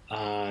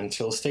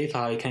 Until Steve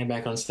Harvey came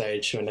back on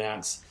stage to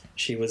announce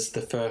she was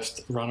the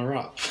first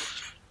runner-up,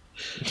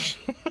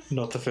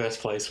 not the first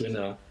place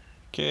winner.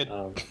 Good.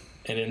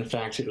 And in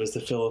fact, it was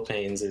the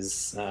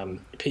Philippines'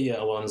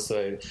 Pia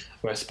Alonso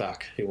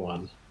Westbach who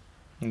won.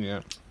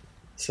 Yeah.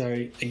 So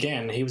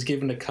again, he was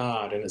given a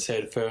card and it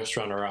said first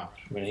runner-up.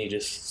 I mean, he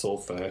just saw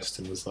first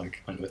and was went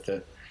with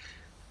it.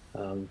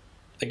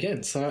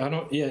 Again, so I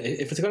don't. Yeah,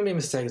 if it's going to be a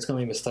mistake, it's going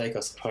to be a mistake. I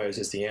suppose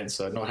is the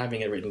answer. Not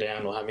having it written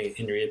down or having it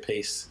in your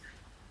earpiece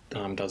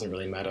doesn't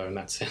really matter in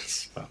that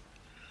sense. But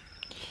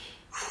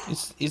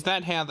Is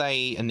that how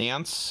they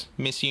announce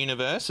Miss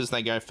Universe? As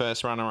they go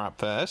first runner-up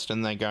first,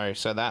 and they go,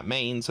 so that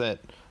means that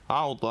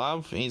Old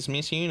Love is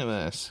Miss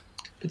Universe.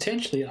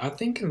 potentially, I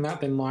think in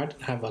that they might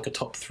have a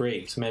top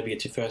three. So maybe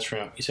it's your first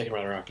runner-up, your second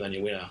runner-up, and then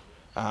your winner.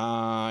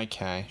 Ah,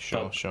 okay,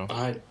 sure, But sure.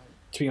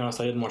 To be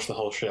honest, I didn't watch the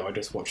whole show. I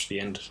just watched the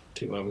end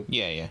to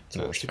Yeah.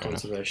 No, watch the fair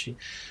enough. controversy.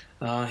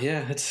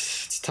 Yeah,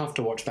 it's tough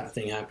to watch that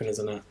thing happen,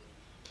 isn't it?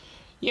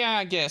 Yeah,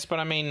 I guess, but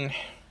I mean,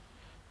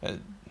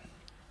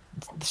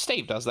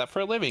 Steve does that for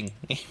a living.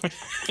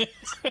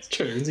 It's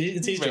true. It's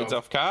his He reads job.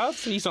 off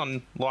cards. He's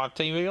on live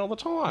TV all the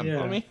time.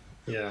 Yeah. I mean,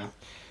 Yeah.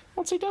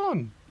 what's he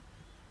done?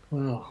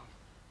 Well,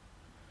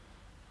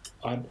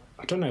 I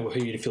don't know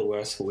who you'd feel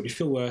worse for. Would you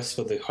feel worse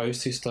for the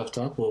host who stuffed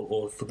up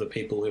or for the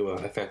people who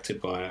are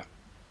affected by it?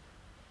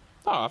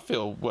 Oh, I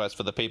feel worse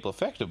for the people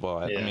affected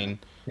by it. I Yeah, mean,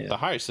 yeah. the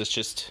host is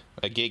just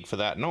a gig for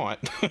that night.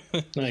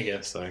 I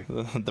guess so.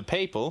 The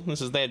people,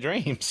 this is their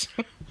dreams.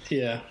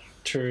 Yeah,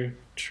 true.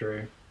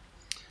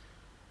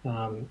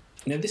 Now,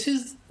 this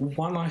is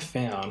one I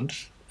found.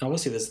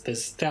 Obviously,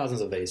 there's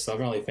thousands of these, so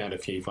I've only found a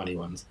few funny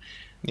ones.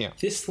 Yeah.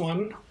 This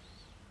one,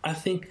 I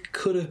think,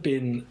 could have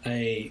been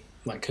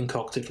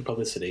concocted for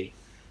publicity.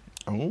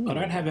 Ooh. I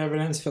don't have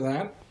evidence for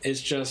that.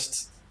 It's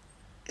just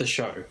the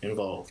show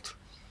involved.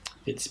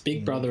 It's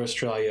Big Brother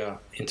Australia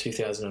in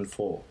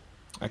 2004.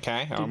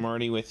 Okay, I'm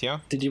already with you.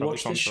 Did you Probably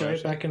watch this show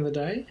controversial. back in the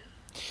day?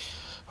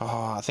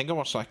 Oh, I think I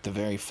watched the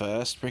very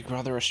first Big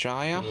Brother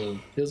Australia.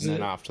 Was And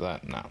then it- after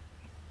that, no.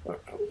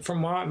 From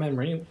my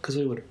memory, because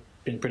we would have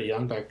been pretty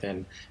young back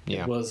then,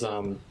 Yeah. it was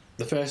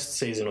the first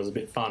season was a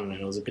bit fun and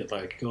it was a bit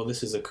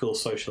this is a cool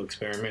social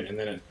experiment, and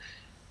then it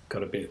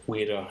got a bit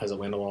weirder as it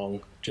went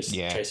along, just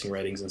Yeah. chasing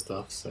ratings and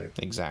stuff. So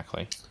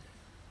Exactly.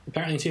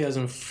 apparently in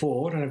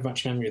 2004, I don't have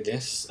much memory of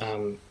this,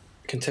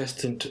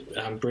 contestant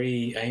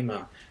Bree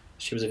Amer,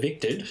 she was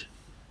evicted,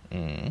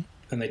 and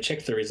they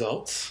checked the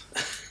results.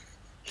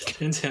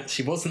 Turns out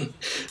she wasn't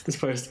the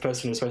person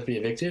who was supposed to be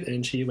evicted,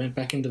 and she went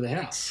back into the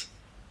house.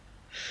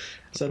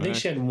 So I think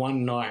she had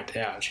one night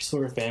out. She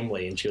saw her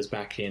family, and she was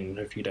back in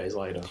a few days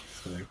later.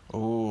 So.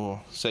 Ooh.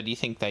 So do you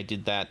think they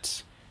did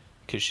that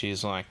because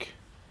she's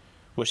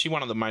was she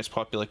one of the most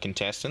popular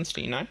contestants,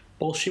 do you know?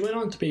 Well, she went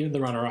on to be the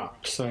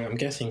runner-up, so I'm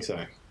guessing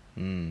so.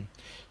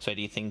 So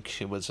do you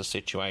think it was a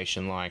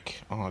situation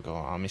oh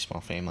God, I miss my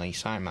family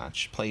so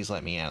much. Please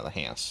let me out of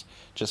the house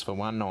just for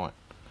one night.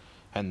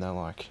 And they're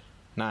like,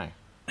 no.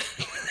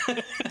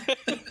 And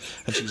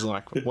she's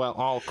like, well,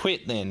 I'll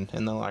quit then.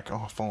 And they're like,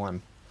 oh,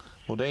 fine.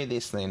 We'll do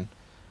this then.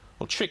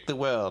 We'll trick the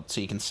world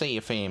so you can see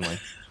your family.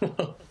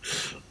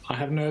 I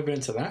have no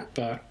evidence of that,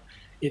 but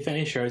if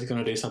any show is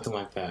going to do something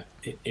like that,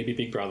 it'd be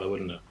Big Brother,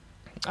 wouldn't it?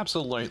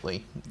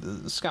 Absolutely.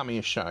 The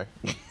scummiest show.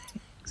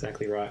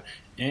 Exactly right.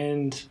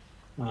 And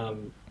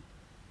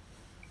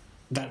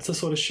that's the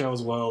sort of show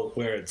as well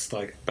where it's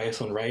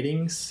based on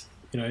ratings,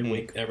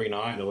 every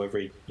night or over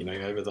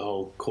the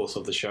whole course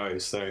of the show.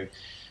 So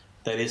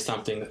that is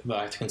something that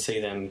I can see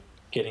them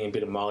getting a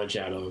bit of mileage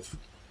out of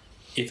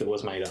if it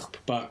was made up.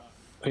 But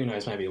who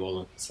knows, maybe it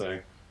wasn't. So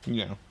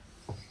Yeah.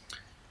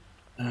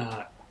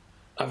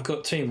 I've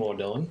got two more,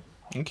 Dylan,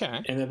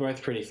 Okay. and they're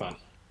both pretty fun.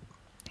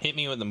 Hit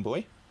me with them,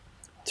 boy.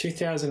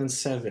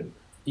 2007,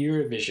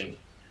 Eurovision.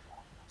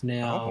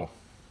 Now,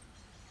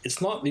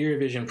 it's not the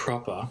Eurovision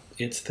proper.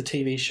 It's the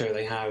TV show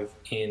they have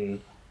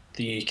in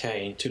the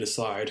UK to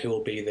decide who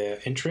will be their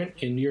entrant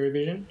in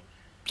Eurovision.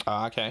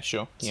 Okay,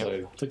 sure. Yep.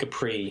 So it's like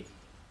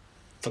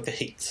it's like the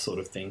heats sort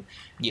of thing.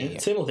 Yeah,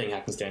 And similar thing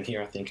happens down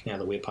here, I think, now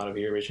that we're part of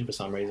Eurovision for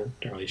some reason.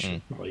 Not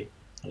really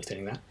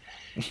understanding that.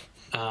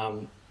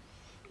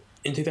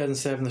 In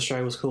 2007, the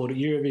show was called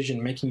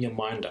Eurovision Making Your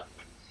Mind Up.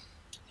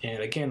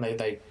 And again,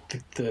 the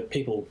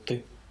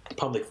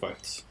public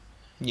votes.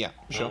 Yeah,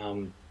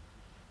 sure.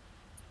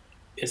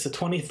 It's a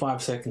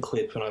 25-second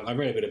clip, and I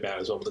read a bit about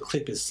it as well, but the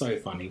clip is so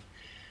funny.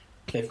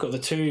 They've got the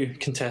two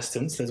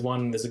contestants. There's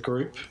a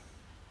group,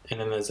 and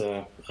then there's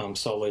a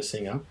solo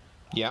singer.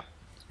 Yeah.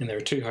 And there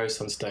are two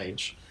hosts on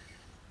stage,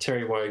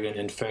 Terry Wogan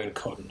and Fern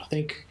Cotton. I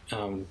think,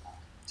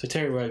 so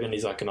Terry Wogan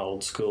is like an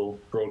old school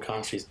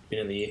broadcaster. He's been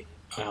in the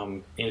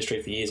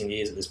industry for years and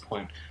years at this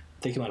point.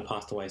 I think he might have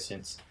passed away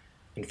since.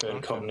 And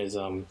Fern Cotton is,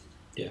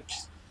 she's a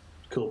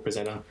cool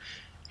presenter.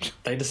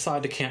 They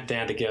decide to count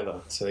down together.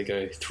 So they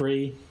go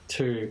 3,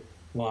 2,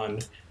 1,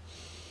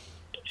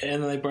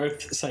 and they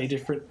both say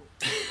different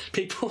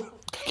people.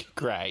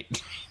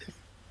 Great.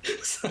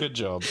 Good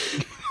job.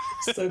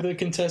 So the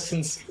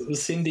contestants,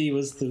 Cindy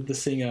was the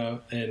singer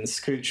and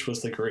Scooch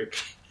was the group.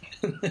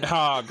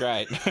 Oh,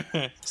 great.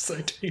 So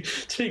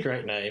two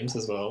great names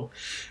as well.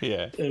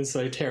 Yeah. And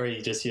so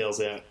Terry just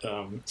yells out,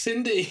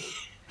 Cindy!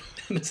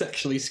 And it's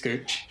actually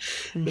Scooch.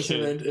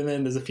 And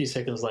then there's a few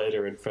seconds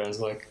later and Fern's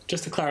like,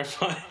 just to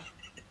clarify,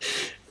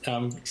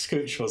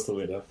 Scooch was the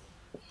winner.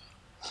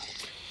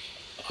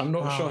 I'm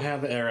not sure how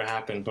the error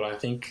happened, but I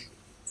think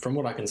from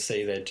what I can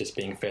see, they're just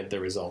being fed the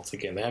results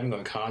again. They haven't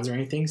got cards or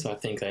anything, so I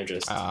think they've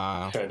just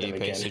heard them EP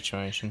again.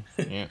 situation.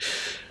 Yeah.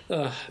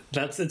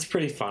 It's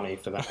pretty funny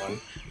for that one.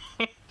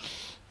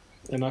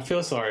 And I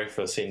feel sorry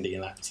for Cindy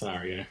in that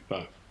scenario,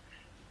 but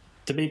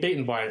to be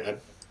beaten by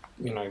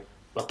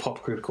a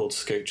pop group called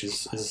Scooch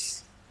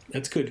is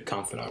it's good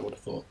comfort, I would have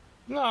thought.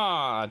 No,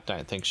 I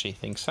don't think she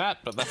thinks that,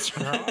 but that's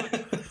all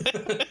right.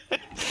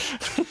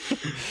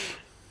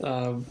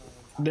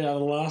 Now,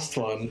 the last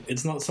one,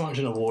 it's not so much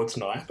an awards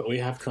night, but we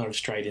have kind of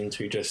strayed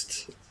into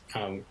just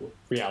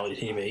reality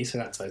TV, so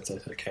that's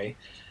okay.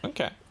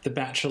 Okay. The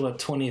Bachelor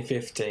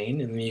 2015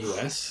 in the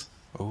US.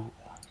 Oh.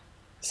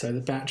 So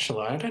The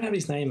Bachelor, I don't have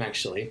his name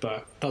actually, but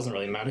it doesn't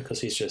really matter because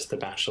he's just The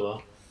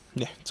Bachelor.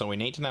 Yeah, that's all we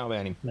need to know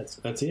about him.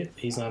 That's it.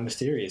 He's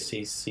mysterious.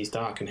 He's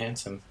dark and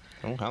handsome.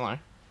 Oh, hello.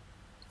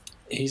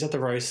 He's at the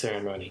rose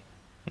ceremony.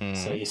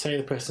 So you say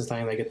the person's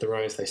name, they get the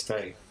rose, they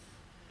stay.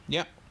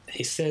 Yep.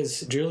 He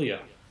says Julia.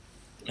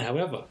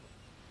 However,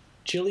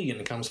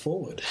 Jillian comes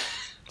forward.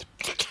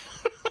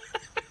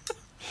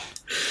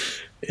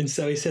 And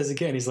so he says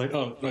again, he's like,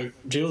 oh, no,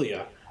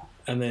 Julia.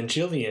 And then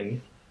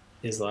Jillian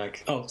is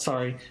like, oh,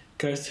 sorry,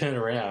 goes to turn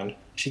around.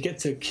 She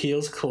gets her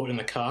heels caught in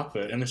the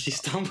carpet and then she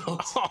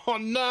stumbles. Oh,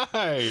 no.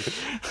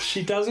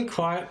 She doesn't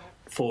quite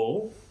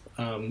fall,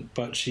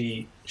 but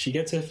she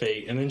gets her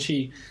feet and then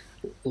she,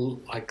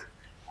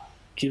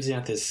 gives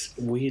out this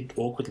weird,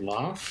 awkward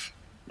laugh.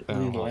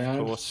 Really loud,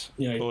 of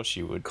course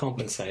you would.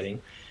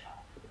 Compensating.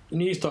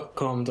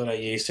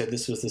 News.com.au said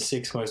this was the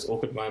 6 most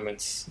awkward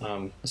moments,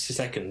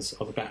 seconds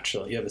of The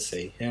Bachelor you ever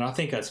see. And I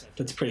think that's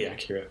pretty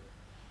accurate.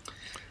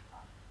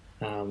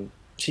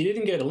 She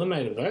didn't get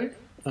eliminated, though.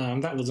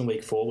 That was in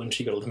week 4 when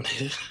she got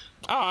eliminated.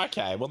 Oh,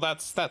 okay. Well,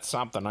 that's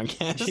something, I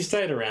guess. She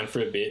stayed around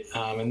for a bit,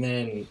 and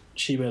then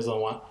she went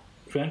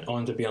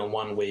on to be on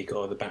 1 week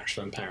of The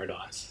Bachelor in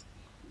Paradise.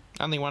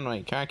 Only 1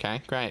 week.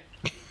 Okay, great.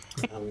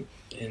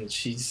 And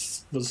she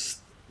was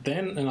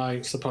then, and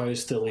I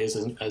suppose still is,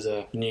 as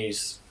a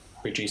news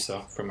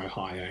producer from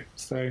Ohio.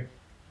 So,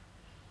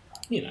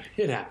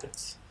 it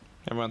happens.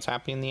 Everyone's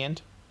happy in the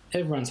end?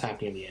 Everyone's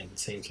happy in the end, it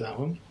seems, for that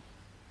one.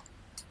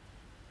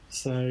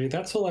 So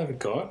that's all I've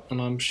got,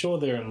 and I'm sure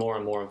there are more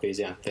and more of these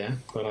out there,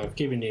 but I've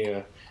given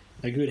you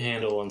a good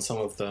handle on some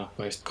of the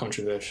most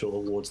controversial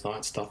awards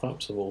night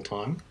stuff-ups of all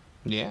time.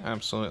 Yeah,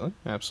 absolutely.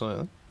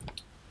 Absolutely.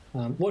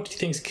 What do you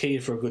think's key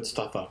for a good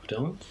stuff-up,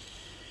 Dylan?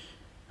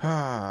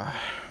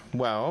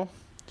 Well,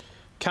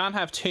 can't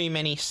have too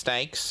many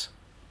stakes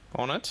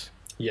on it.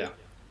 Yeah.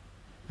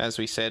 As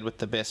we said, with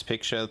the best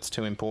picture, it's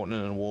too important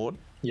an award.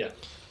 Yeah.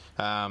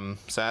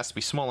 So it has to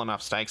be small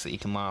enough stakes that you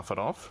can laugh it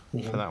off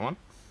for that one.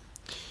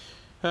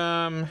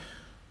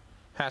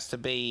 Has to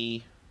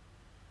be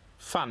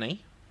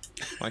funny,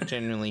 like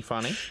genuinely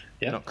funny,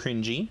 not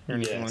cringy or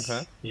anything like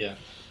that. Yeah.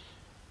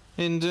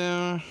 And,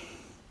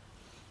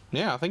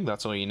 I think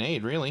that's all you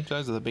need, really.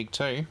 Those are the big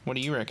two. What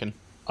do you reckon?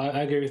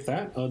 I agree with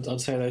that. I'd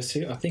say those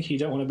two. I think you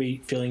don't want to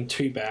be feeling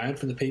too bad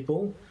for the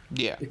people.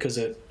 Yeah. Because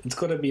it's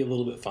got to be a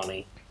little bit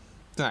funny.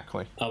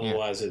 Exactly.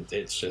 Otherwise,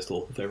 it's just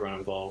awful for everyone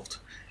involved.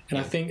 And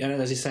I think, and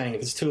as you're saying,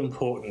 if it's too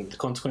important, the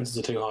consequences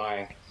are too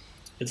high,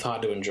 it's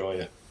hard to enjoy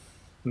it.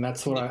 And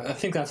that's what I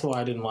think that's why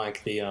I didn't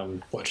like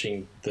the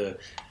watching the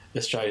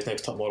Australia's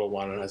Next Top Model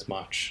one as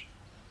much,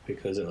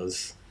 because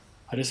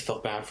I just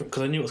felt bad for it,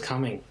 because I knew it was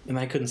coming, and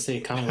they couldn't see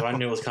it coming, but I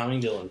knew it was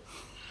coming, Dylan.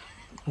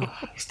 It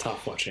was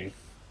tough watching.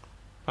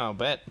 I'll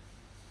bet.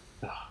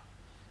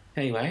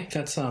 Anyway,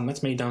 that's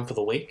me done for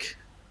the week.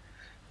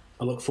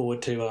 I look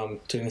forward to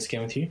doing this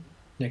again with you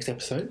next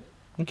episode.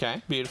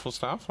 Okay, beautiful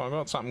stuff. I've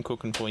got something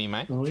cooking for you,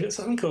 mate. Oh, we got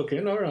something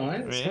cooking. All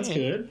right. Yeah.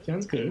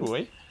 Sounds good.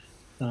 Boy.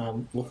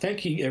 Well,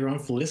 thank you, everyone,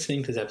 for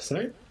listening to this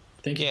episode.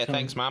 Thank you. Yeah,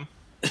 thanks, Mum.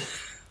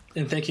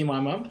 And thank you, my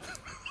mum.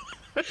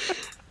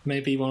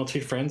 Maybe one or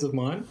two friends of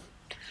mine.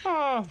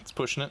 Oh, it's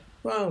pushing it.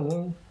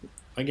 Well,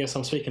 I guess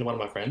I'm speaking to one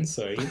of my friends,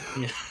 so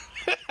yeah.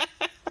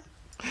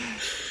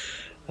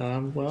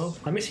 Well,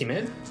 I miss you,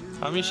 man.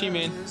 I miss you,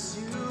 man. I miss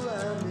you,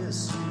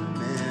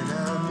 man.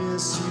 I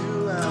miss you,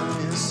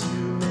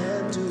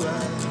 man. Do I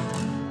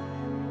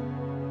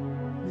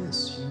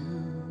miss you?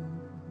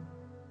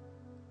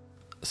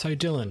 So,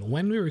 Dylan,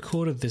 when we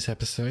recorded this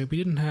episode, we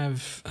didn't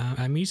have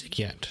our music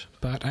yet.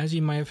 But as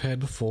you may have heard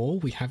before,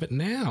 we have it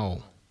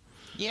now.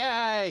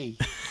 Yay!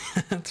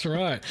 That's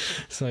right.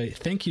 So,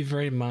 thank you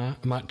very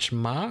much,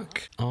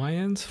 Mark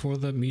Irons, for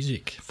the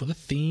music, for the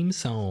theme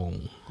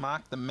song.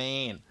 Mark the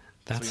man.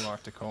 That's what we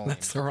like to call him.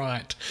 That's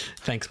right.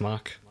 Thanks,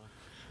 Mark.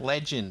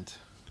 Legend.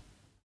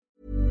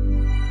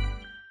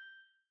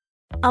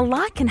 A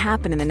lot can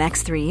happen in the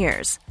next 3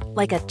 years.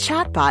 Like a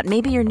chatbot may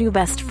be your new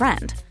best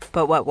friend.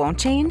 But what won't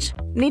change?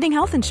 Needing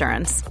health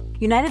insurance.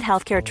 United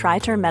Healthcare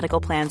Tri-Term Medical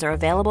Plans are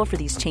available for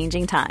these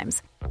changing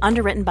times.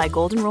 Underwritten by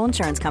Golden Rule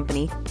Insurance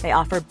Company, they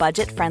offer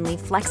budget-friendly,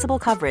 flexible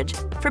coverage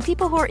for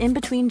people who are in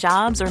between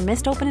jobs or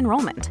missed open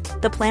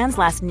enrollment. The plans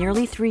last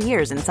nearly 3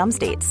 years in some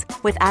states,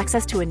 with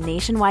access to a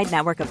nationwide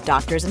network of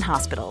doctors and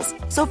hospitals.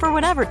 So for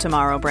whatever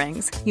tomorrow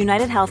brings,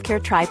 United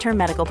Healthcare Tri-Term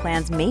Medical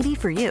Plans may be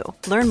for you.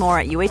 Learn more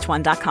at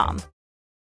uh1.com.